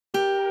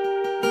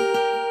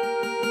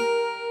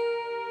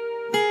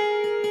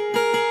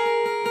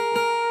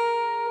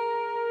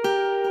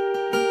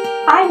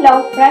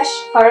love fresh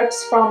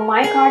herbs from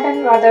my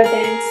garden rather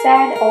than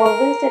sad or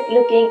wilted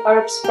looking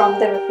herbs from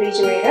the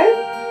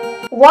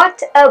refrigerator.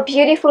 What a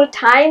beautiful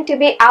time to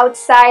be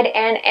outside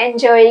and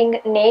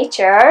enjoying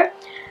nature.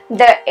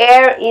 The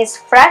air is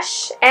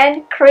fresh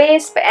and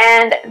crisp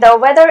and the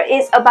weather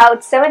is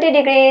about 70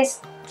 degrees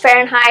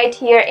Fahrenheit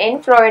here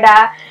in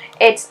Florida.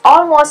 It's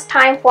almost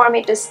time for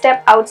me to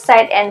step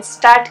outside and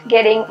start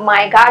getting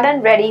my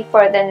garden ready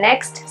for the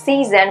next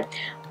season.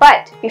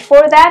 But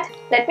before that,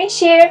 let me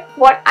share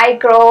what I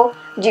grow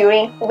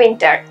during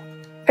winter.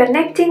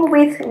 Connecting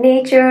with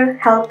nature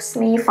helps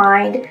me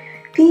find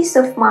peace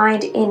of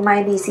mind in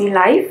my busy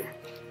life.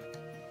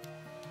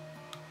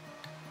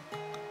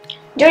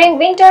 During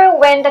winter,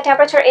 when the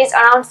temperature is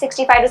around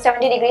 65 to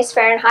 70 degrees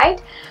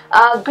Fahrenheit,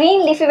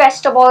 green leafy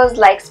vegetables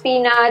like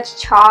spinach,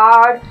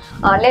 chard,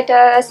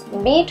 lettuce,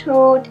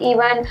 beetroot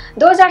even,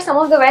 those are some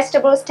of the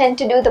vegetables tend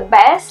to do the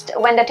best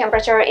when the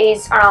temperature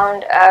is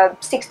around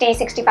 60,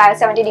 65,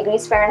 70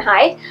 degrees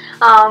Fahrenheit.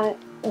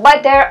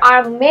 But there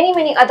are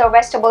many other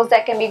vegetables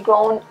that can be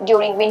grown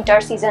during winter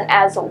season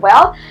as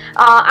well.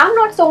 I'm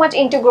not so much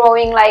into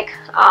growing like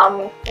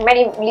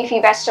many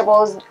leafy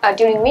vegetables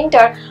during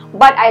winter,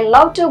 but I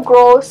love to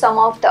grow some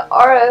of the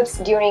herbs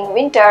during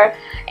winter,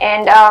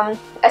 and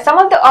some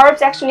of the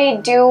herbs actually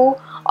do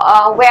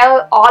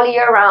well all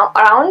year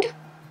round.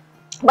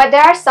 But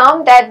there are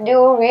some that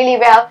do really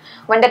well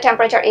when the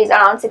temperature is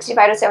around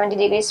 65 to 70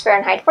 degrees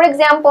Fahrenheit. For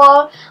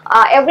example,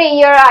 every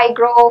year I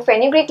grow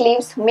fenugreek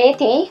leaves,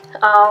 methi,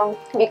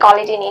 we call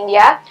it in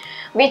India,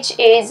 which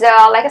is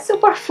like a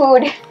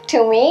superfood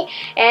to me,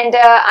 and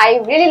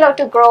I really love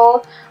to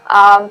grow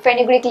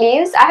fenugreek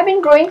leaves. I have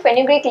been growing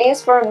fenugreek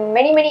leaves for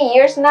many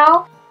years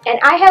now. And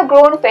I have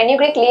grown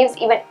fenugreek leaves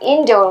even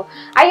indoor.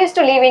 I used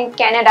to live in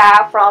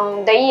Canada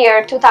from the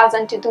year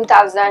 2000 to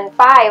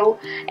 2005,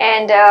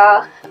 and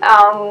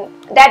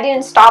that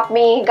didn't stop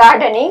me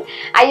gardening.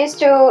 I used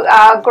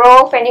to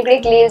grow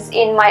fenugreek leaves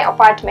in my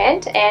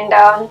apartment, and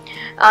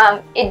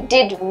it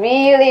did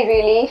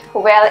really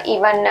well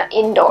even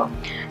indoor.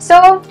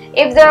 So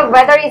if the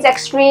weather is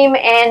extreme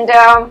and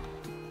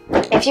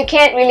if you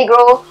can't really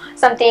grow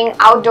something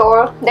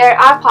outdoor, there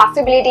are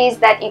possibilities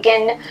that you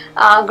can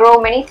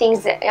grow many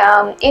things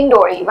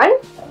indoor even.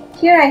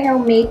 Here I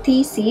have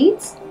methi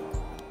seeds,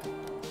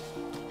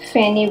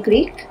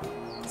 fenugreek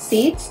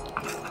seeds,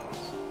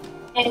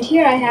 and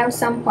here I have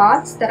some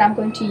pots that I'm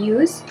going to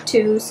use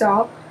to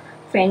sow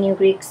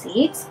fenugreek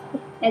seeds.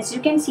 As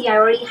you can see, I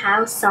already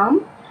have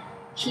some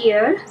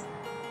here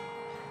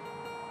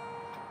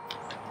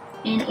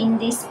and in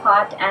this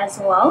pot as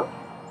well.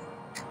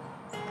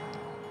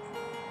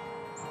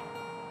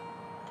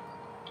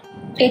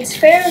 It's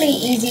fairly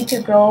easy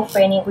to grow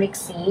fenugreek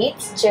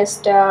seeds.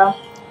 Just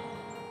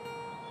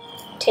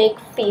take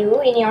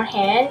few in your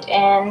hand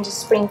and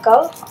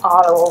sprinkle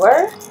all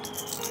over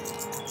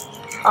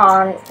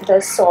on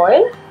the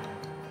soil.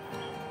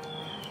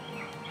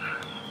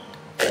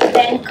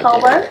 Then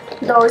cover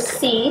those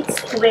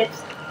seeds with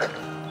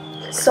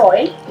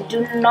soil.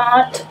 Do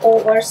not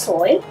over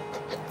soil.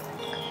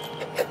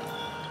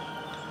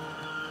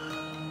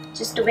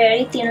 Just a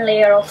very thin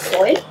layer of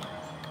soil.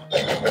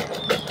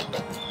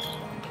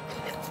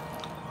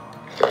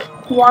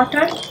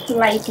 Water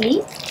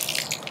lightly,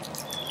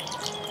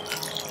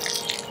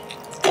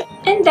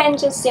 and then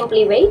just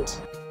simply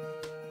wait.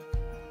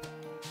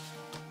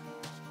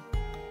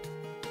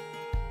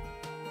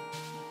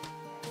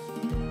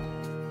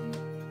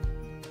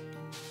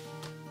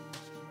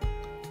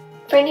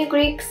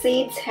 Fenugreek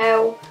seeds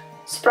have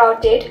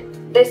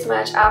sprouted this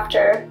much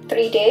after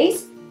 3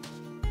 days.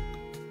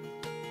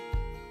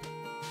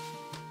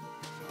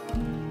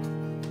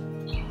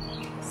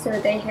 So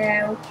they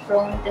have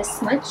grown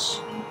this much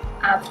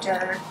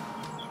after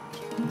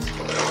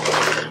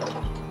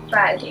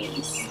 5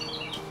 days.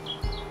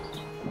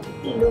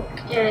 Look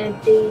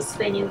at these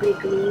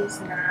fenugreek leaves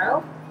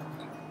now.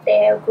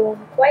 They have grown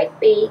quite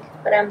big,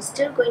 but I'm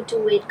still going to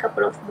wait a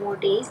couple of more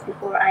days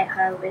before I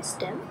harvest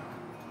them.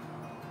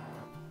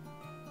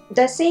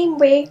 The same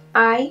way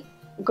I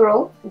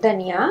grow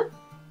dhania.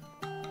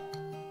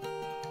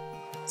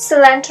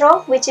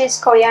 Cilantro, which is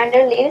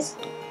coriander leaves,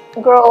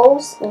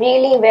 grows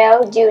really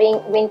well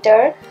during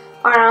winter.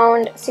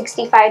 Around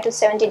 65 to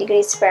 70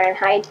 degrees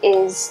Fahrenheit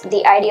is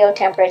the ideal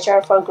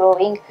temperature for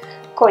growing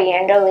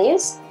coriander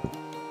leaves.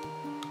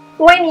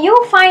 When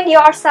you find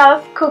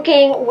yourself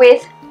cooking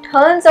with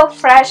tons of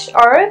fresh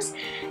herbs,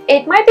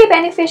 it might be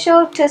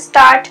beneficial to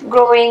start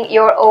growing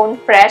your own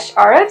fresh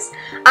herbs.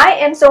 I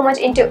am so much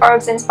into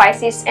herbs and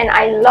spices, and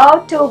I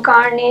love to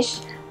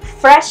garnish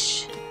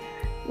fresh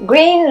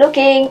green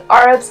looking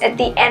herbs at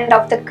the end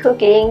of the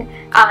cooking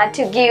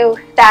to give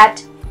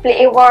that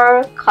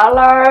flavor,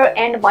 color,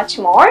 and much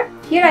more.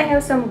 Here I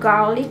have some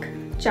garlic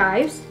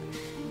chives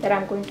that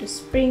I'm going to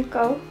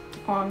sprinkle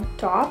on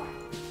top.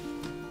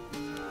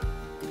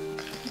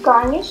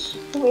 Garnish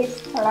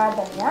with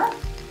dhania,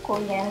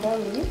 coriander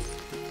leaves.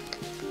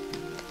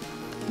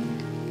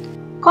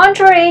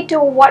 Contrary to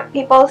what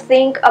people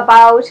think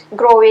about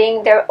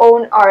growing their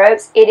own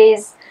herbs, it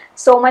is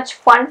so much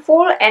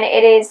funful, and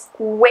it is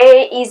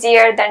way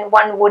easier than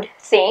one would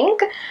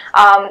think.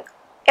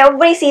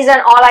 Every season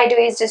all I do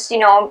is just, you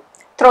know,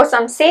 throw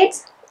some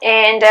seeds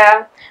and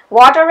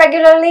water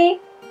regularly,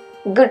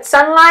 good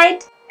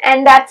sunlight,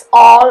 and that's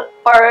all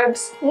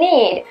herbs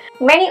need.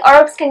 Many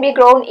herbs can be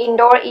grown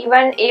indoor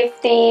even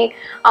if the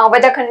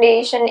weather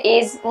condition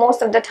is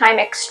most of the time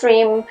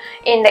extreme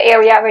in the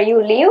area where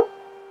you live.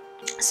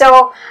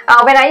 So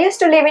when I used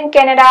to live in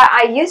Canada,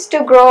 I used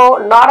to grow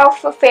a lot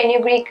of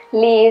fenugreek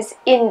leaves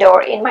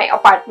indoor in my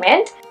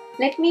apartment.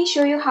 Let me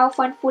show you how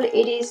funful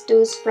it is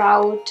to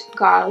sprout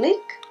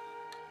garlic.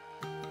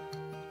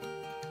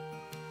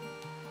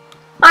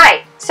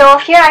 Alright, so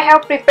here I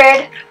have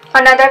prepared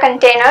another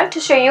container to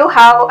show you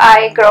how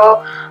I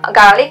grow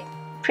garlic.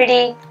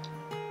 Pretty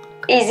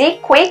easy,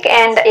 quick,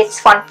 and it's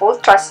funful,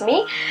 trust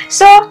me.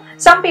 So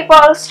some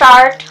people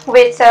start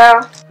with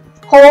a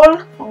whole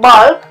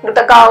bulb,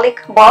 the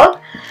garlic bulb,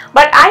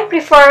 but I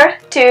prefer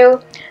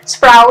to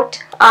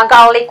sprout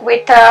garlic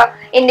with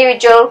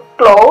individual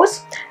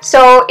cloves.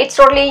 So it's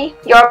totally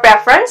your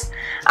preference.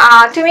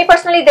 To me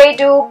personally, they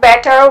do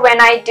better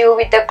when I do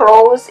with the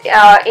cloves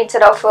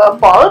instead of a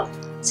bulb.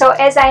 So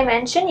as I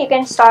mentioned, you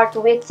can start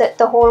with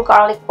the whole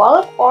garlic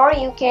bulb, or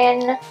you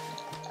can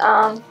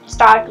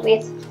start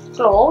with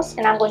cloves,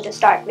 and I'm going to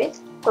start with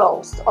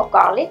cloves of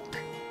garlic.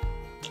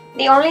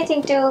 The only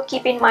thing to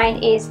keep in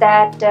mind is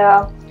that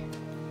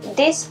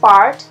this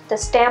part, the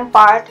stem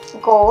part,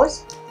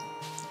 goes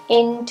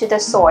into the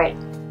soil,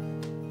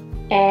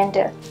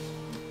 and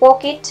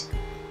poke it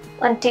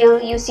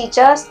until you see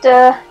just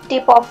the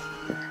tip of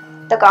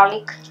the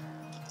garlic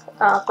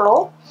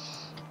clove.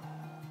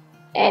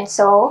 And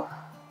so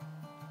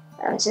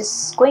I'm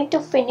just going to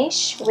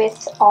finish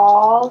with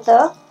all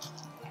the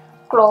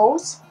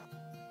cloves.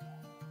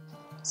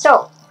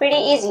 So pretty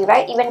easy,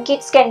 right? Even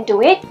kids can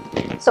do it.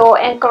 So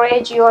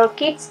encourage your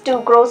kids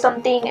to grow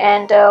something,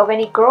 and when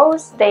it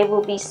grows, they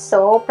will be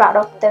so proud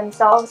of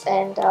themselves.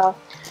 And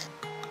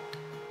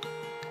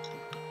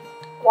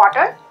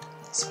water,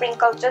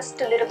 sprinkle just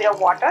a little bit of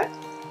water,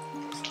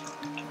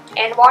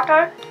 and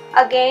water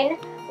again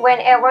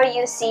whenever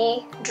you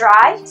see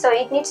dry, so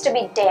it needs to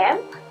be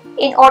damp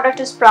in order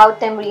to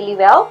sprout them really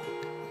well.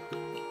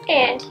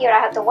 And here I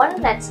have the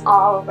one that's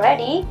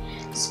already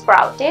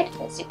sprouted,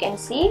 as you can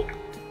see.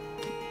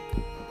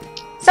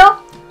 So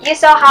you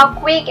saw how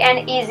quick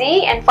and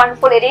easy and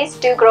funful it is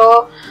to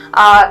grow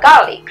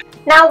garlic.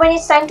 Now when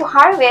it's time to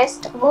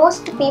harvest,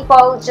 most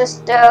people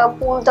just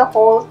pull the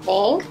whole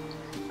thing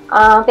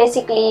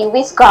basically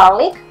with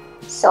garlic.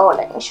 So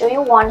let me show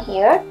you one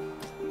here.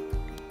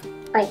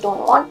 I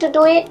don't want to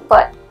do it,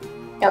 but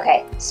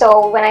okay.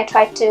 So when I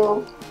tried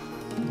to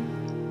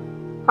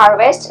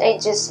harvest,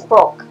 it just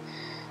broke.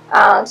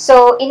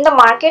 So in the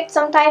market,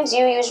 sometimes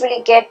you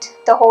usually get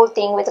the whole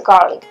thing with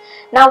garlic.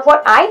 Now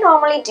what I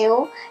normally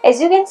do,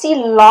 as you can see, a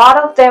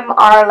lot of them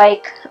are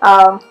like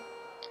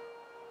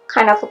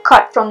kind of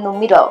cut from the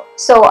middle.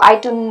 So I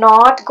do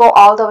not go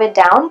all the way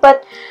down,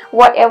 but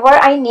whatever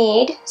I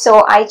need,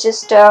 so I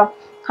just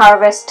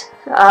harvest,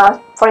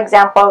 for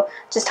example,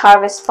 just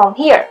harvest from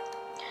here,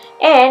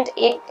 and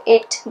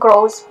it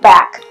grows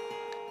back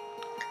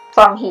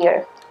from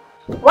here.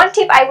 One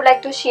tip I would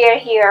like to share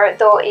here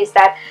though is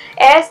that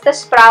as the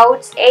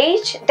sprouts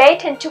age, they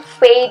tend to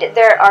fade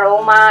their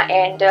aroma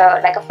and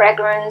like a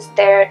fragrance,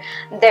 their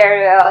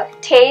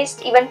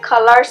taste, even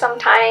color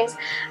sometimes.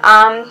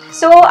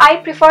 So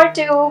I prefer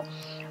to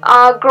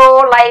grow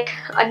like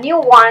new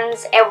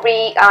ones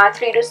every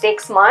 3 to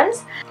 6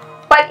 months,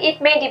 but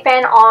it may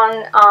depend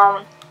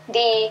on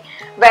the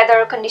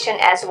weather condition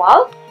as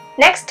well.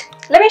 Next,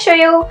 let me show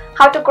you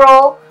how to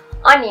grow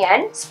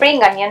onion,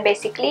 spring onion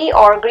basically,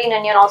 or green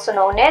onion also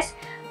known as,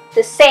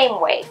 the same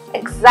way,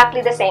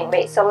 exactly the same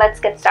way. So let's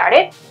get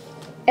started.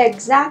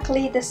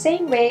 Exactly the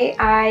same way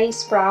I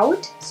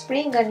sprout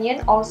spring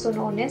onion, also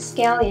known as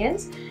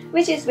scallions,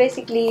 which is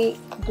basically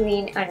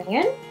green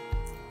onion.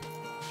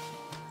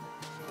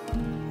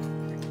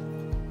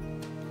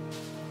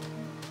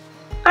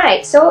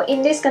 Alright, so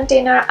in this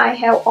container I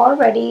have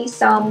already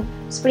some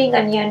spring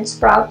onions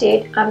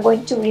sprouted. I'm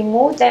going to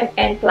remove them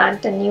and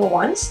plant the new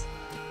ones.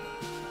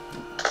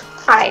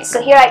 Alright,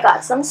 so here I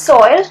got some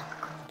soil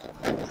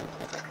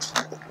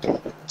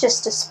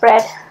just to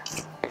spread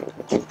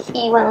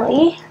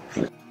evenly.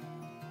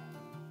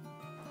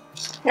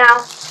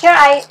 Now here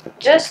I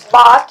just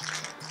bought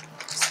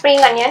spring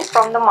onion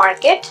from the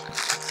market,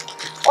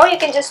 or you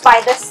can just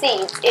buy the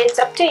seeds. It's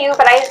up to you,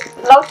 but I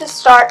love to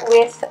start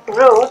with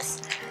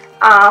roots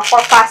for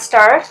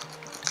faster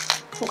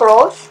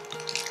growth.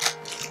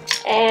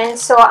 And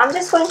so I'm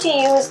just going to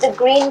use the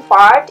green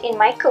part in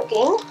my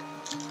cooking,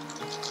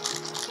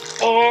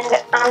 and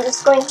I'm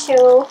just going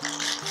to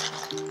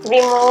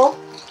remove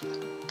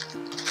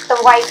the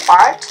white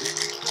part,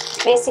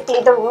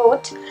 basically the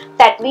root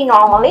that we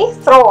normally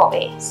throw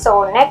away.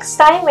 So next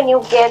time when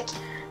you get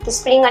the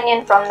spring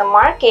onion from the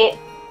market,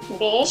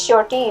 be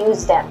sure to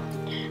use them.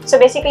 So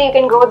basically you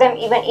can grow them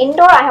even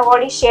indoor. I have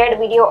already shared a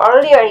video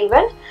earlier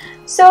even.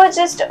 So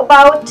just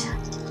about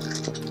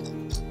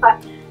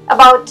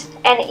about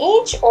an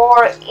inch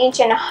or inch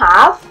and a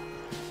half.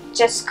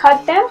 Just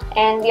cut them,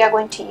 and we are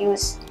going to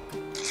use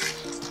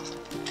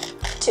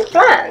to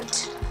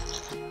plant.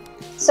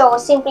 So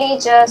simply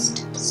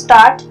just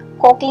start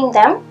poking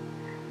them.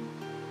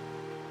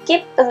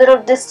 Keep a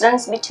little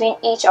distance between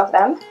each of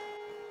them.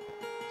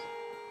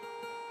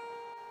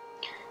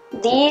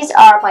 These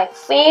are my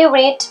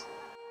favorite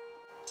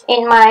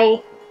in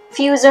my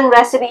fusion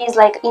recipes,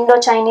 like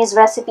Indo-Chinese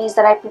recipes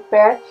that I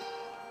prepare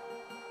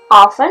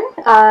often,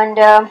 and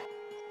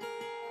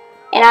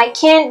I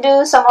can't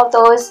do some of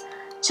those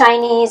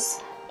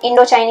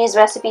Indo-Chinese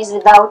recipes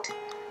without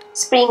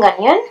spring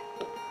onion.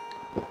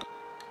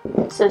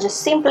 So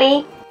just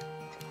simply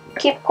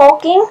keep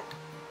poking,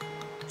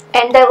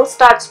 and they will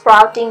start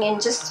sprouting in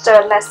just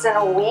less than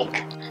a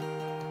week.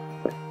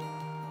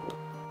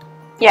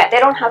 Yeah, they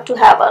don't have to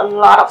have a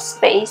lot of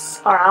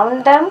space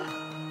around them,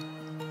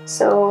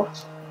 so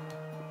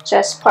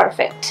just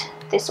perfect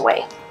this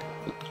way.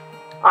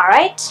 All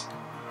right.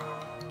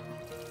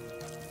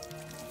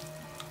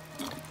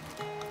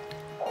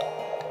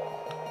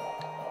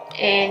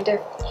 And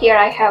here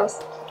I have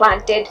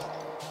planted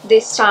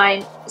this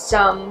time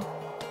some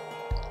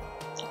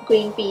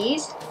green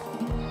peas,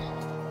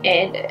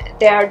 and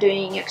they are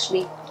doing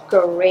actually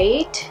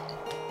great.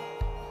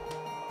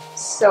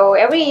 So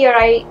every year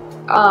I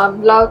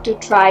love to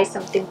try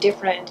something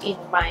different in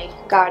my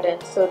garden.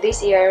 So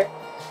this year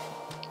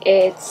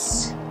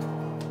it's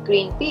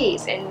green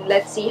peas, and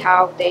let's see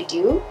how they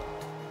do.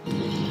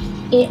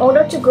 In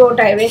order to grow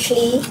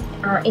directly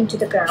into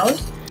the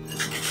ground,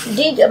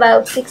 dig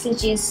about 6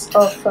 inches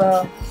of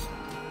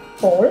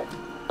hole,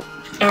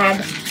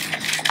 add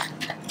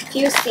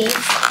few seeds.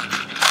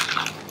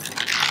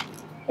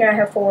 Here I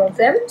have 4 of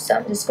them, so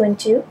I'm just going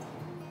to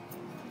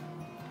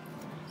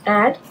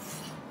add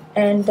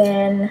and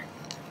then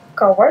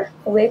cover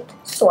with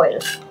soil.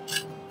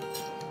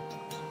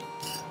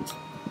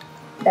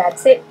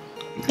 That's it.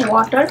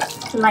 Water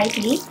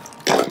lightly.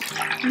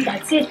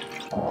 That's it.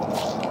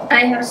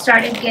 I have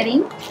started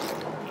getting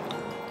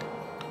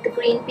the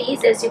green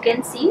peas, as you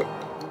can see.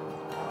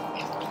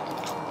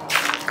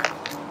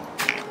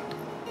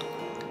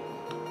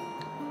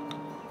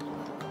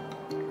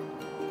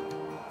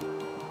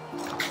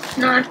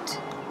 Not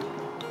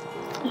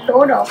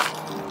load of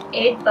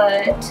it,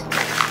 but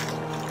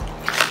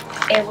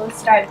it will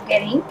start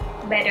getting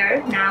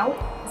better now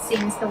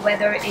since the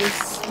weather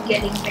is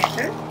getting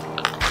better.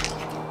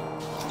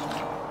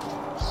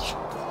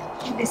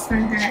 This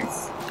one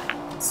has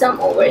some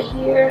over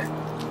here,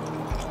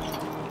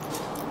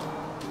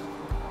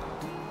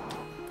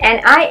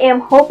 and I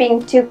am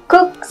hoping to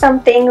cook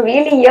something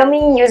really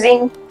yummy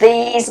using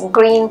these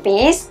green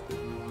peas.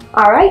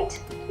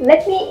 Alright,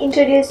 let me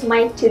introduce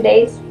my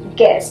today's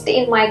guest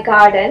in my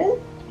garden,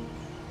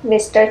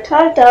 Mr.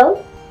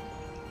 Turtle.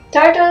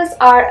 Turtles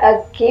are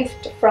a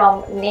gift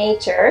from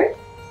nature,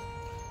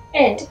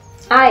 and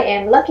I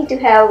am lucky to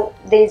have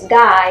this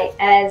guy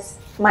as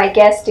my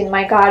guest in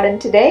my garden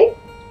today.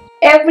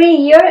 Every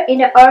year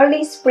in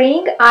early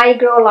spring, I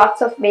grow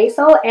lots of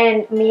basil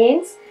and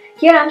mints.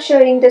 Here I'm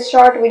showing the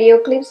short video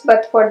clips,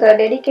 but for the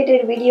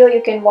dedicated video,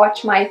 you can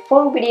watch my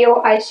full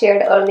video I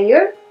shared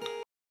earlier.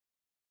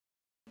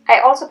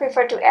 I also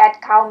prefer to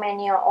add cow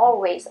manure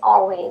always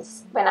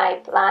when I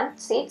plant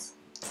seeds.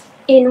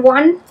 In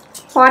one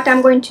pot,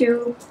 I'm going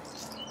to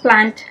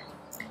plant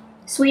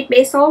sweet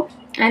basil,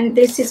 and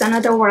this is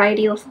another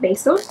variety of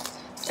basil.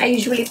 I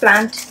usually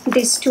plant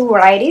these 2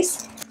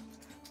 varieties.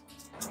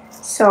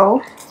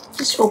 So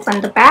just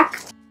open the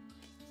back,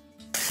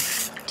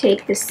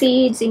 take the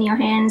seeds in your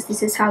hands.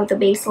 This is how the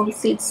basil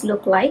seeds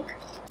look like.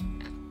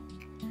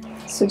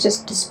 So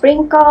just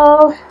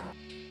sprinkle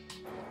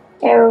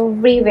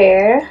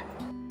everywhere,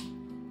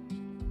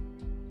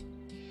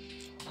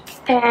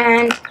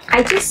 and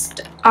I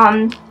just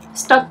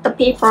stuck the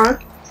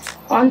paper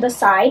on the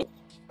side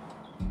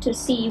to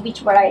see which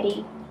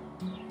variety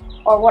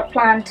or what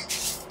plant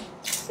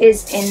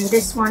is in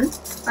this one.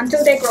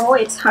 Until they grow,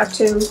 it's hard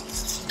to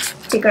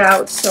figure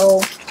out. So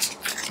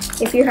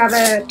if you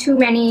have too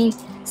many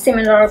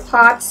similar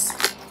pots,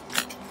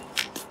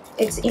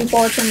 it's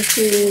important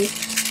to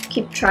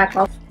keep track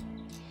of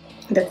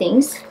the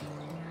things.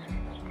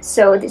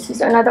 So this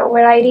is another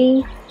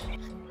variety.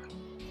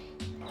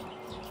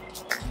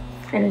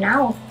 And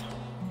now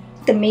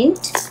the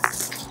mint.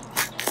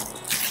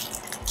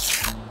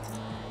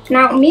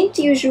 Now mint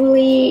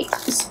usually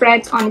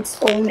spreads on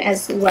its own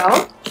as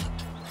well,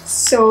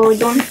 so you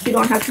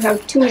don't have to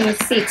have too many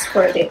seeds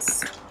for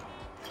this.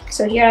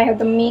 So here I have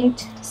the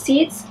mint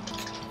seeds,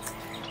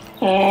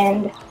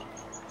 and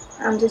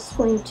I'm just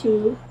going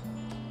to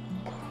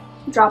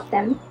drop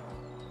them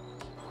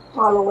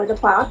all over the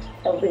pot,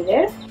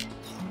 everywhere.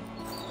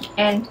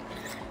 And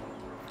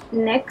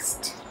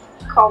next,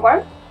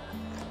 cover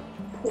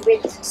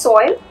with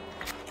soil.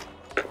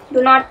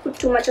 Do not put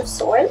too much of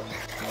soil.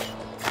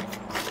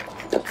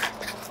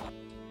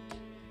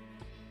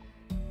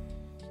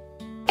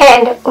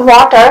 And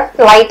water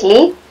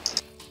lightly.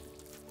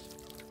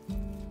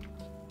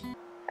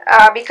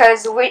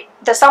 because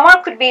the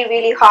summer could be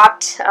really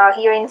hot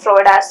here in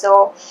Florida,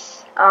 so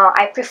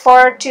I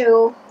prefer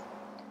to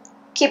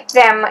keep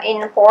them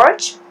in the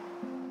porch.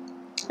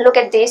 Look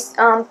at this,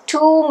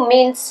 2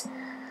 mints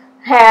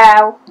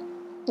have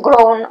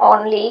grown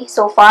only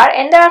so far,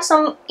 and there are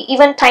some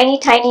even tiny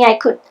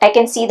I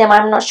can see them.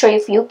 I'm not sure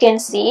if you can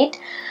see it,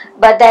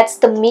 but that's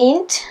the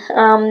mint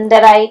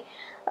that I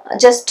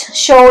just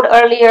showed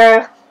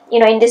earlier, you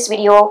know, in this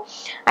video.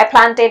 I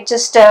planted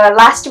just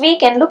last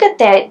week, and look at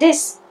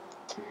this.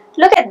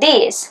 Look at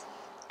this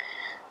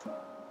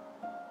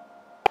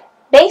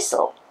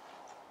basil.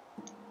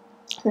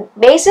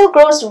 Basil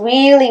grows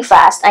really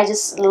fast. I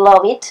just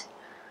love it.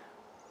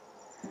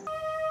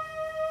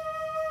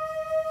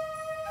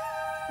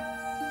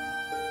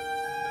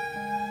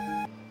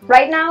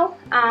 Right now,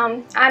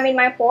 I'm in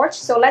my porch,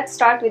 so let's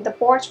start with the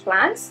porch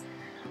plants.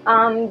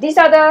 These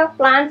are the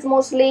plants,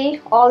 mostly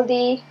all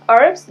the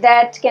herbs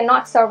that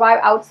cannot survive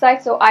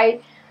outside, so I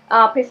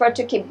prefer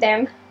to keep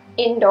them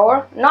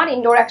indoor. Not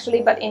indoor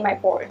actually, but in my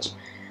porch,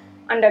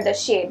 under the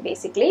shade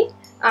basically.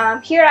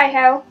 Here I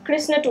have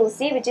Krishna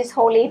Tulsi, which is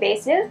holy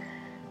basil,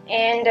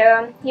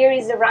 and here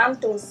is the Ram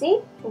Tulsi,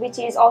 which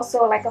is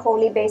also like a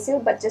holy basil,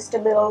 but just a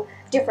little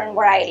different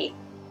variety.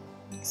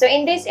 So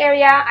in this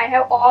area I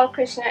have all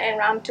Krishna and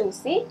Ram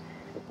Tulsi.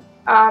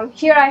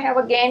 Here I have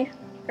again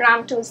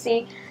Ram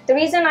Tulsi. The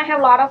reason I have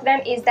a lot of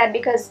them is that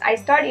because I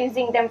start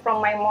using them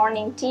from my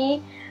morning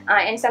tea,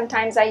 and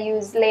sometimes I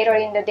use later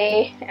in the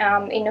day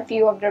in a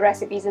few of the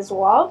recipes as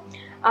well.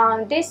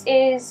 This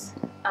is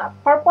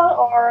purple,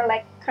 or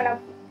like kind of,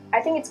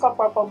 I think it's called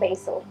purple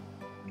basil.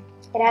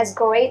 It has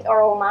great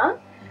aroma,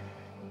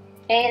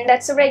 and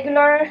that's a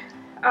regular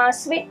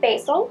sweet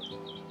basil.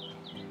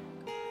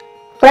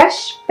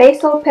 Fresh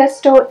basil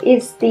pesto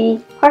is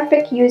the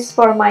perfect use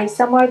for my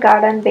summer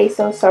garden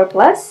basil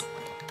surplus.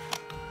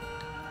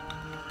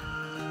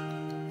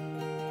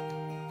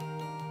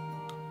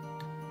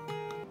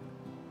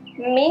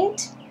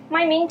 Mint.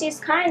 My mint is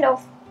kind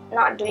of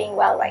not doing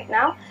well right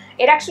now.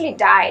 It actually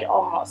died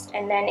almost,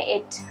 and then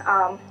it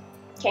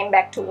came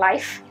back to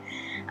life.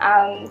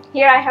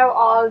 Here I have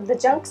all the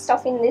junk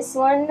stuff in this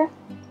one,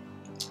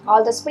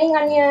 all the spring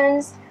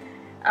onions,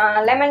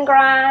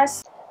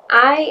 lemongrass.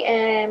 I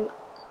am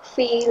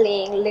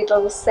feeling a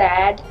little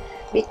sad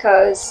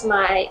because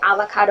my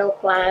avocado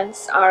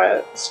plants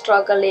are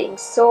struggling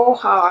so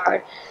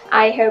hard.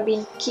 I have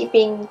been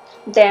keeping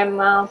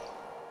them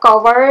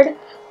covered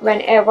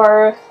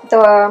whenever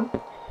the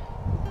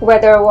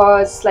weather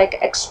was like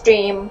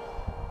extreme,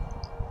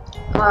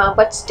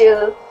 but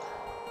still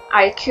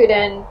I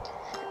couldn't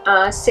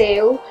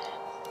save,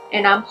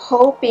 and I'm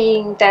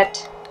hoping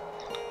that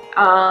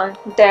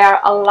they're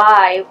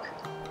alive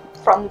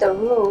from the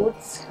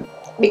roots,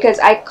 because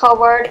I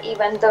covered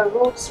even the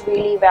roots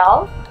really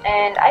well,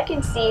 and I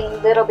can see a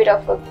little bit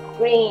of a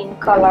green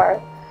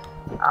color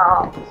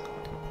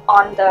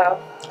on the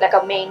like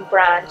a main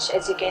branch,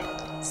 as you can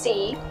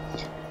see.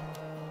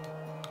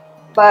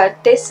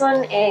 But this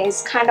one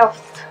is kind of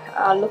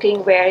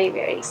looking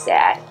very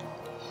sad,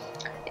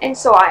 and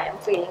so I am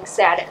feeling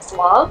sad as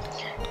well.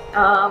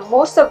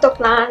 Most of the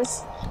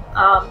plants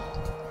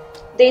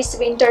this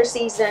winter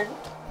season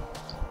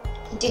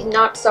did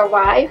not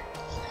survive,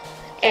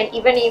 and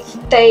even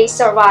if they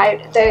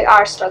survived, they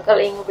are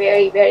struggling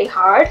very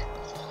hard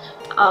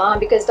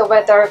because the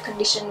weather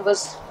condition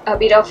was a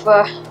bit of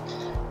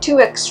too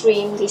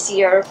extreme this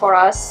year for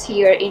us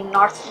here in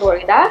North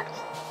Florida.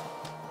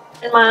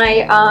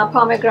 My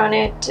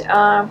pomegranate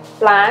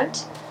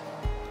plant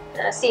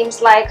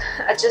seems like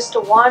just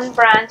one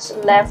branch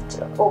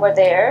left over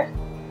there,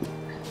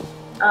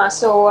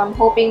 so I'm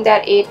hoping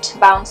that it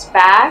bounced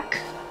back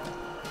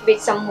with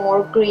some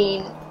more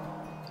green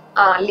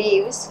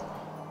leaves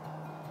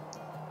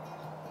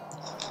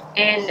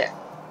and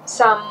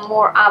some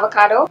more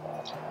avocado.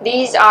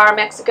 These are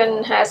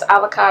Mexican has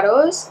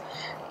avocados,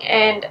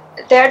 and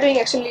they're doing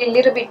actually a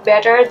little bit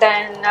better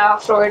than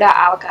Florida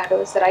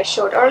avocados that I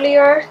showed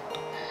earlier.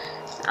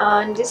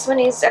 And this one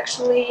is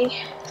actually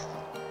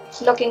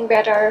looking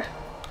better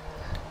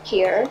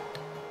here.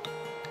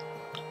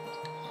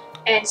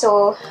 And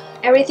so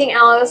everything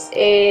else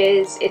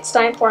is, it's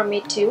time for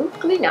me to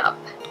clean up.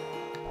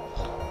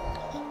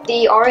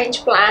 The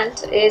orange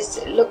plant is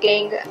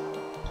looking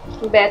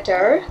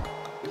better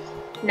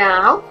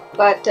now,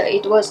 but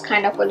it was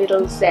kind of a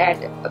little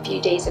sad a few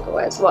days ago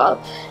as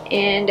well.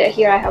 And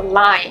here I have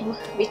lime,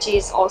 which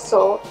is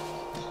also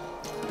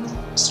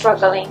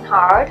struggling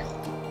hard.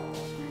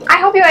 I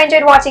hope you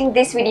enjoyed watching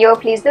this video.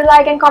 Please do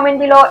like and comment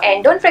below,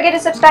 and don't forget to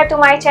subscribe to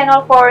my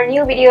channel for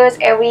new videos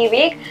every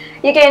week.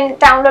 You can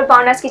download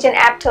Bhavna's Kitchen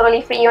app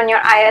totally free on your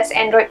iOS,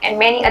 Android and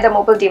many other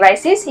mobile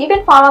devices. You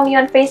can follow me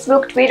on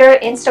Facebook, Twitter,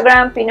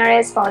 Instagram,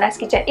 Pinterest. Bhavna's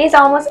Kitchen is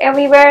almost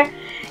everywhere.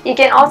 You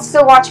can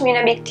also watch me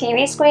on a big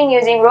TV screen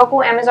using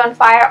Roku, Amazon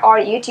Fire or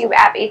YouTube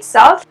app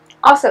itself.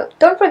 Also,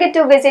 don't forget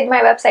to visit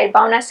my website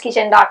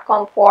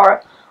bhavnaskitchen.com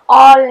for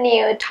all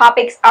new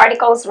topics,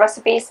 articles,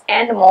 recipes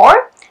and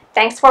more.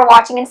 Thanks for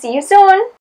watching and see you soon.